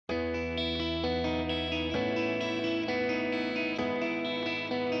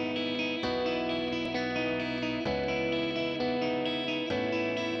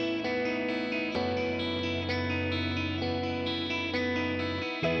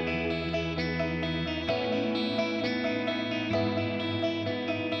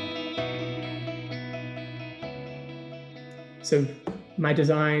So my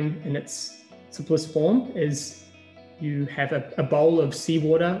design in its simplest form is you have a bowl of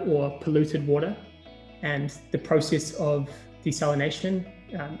seawater or polluted water, and the process of desalination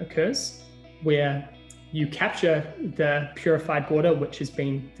occurs where you capture the purified water which has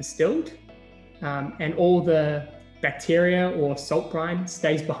been distilled, and all the bacteria or salt brine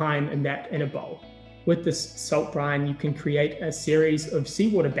stays behind in that inner bowl. With this salt brine, you can create a series of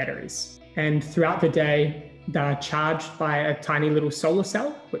seawater batteries. And throughout the day, they're charged by a tiny little solar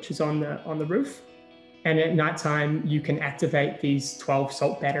cell, which is on the roof. And at nighttime, you can activate these 12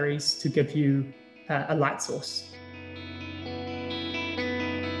 salt batteries to give you a light source.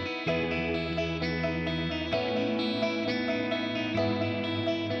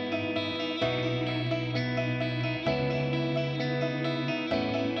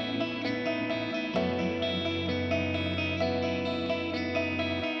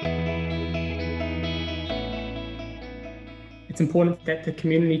 It's important that the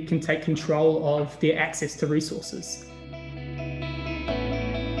community can take control of their access to resources.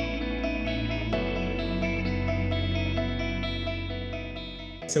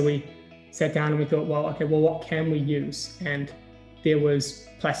 So we sat down and we thought, well, what can we use? And there was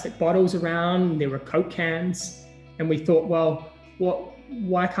plastic bottles around, there were Coke cans, and we thought, well,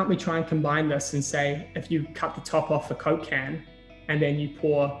 why can't we try and combine this and say, if you cut the top off a Coke can and then you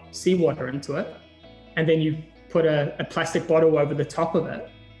pour seawater into it, and then you put a plastic bottle over the top of it,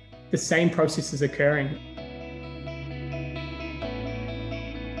 the same process is occurring.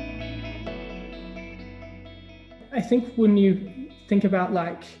 I think when you think about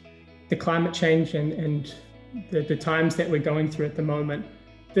like the climate change and the times that we're going through at the moment,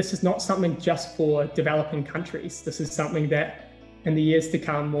 this is not something just for developing countries. This is something that in the years to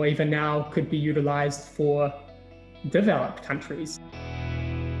come, or even now, could be utilized for developed countries.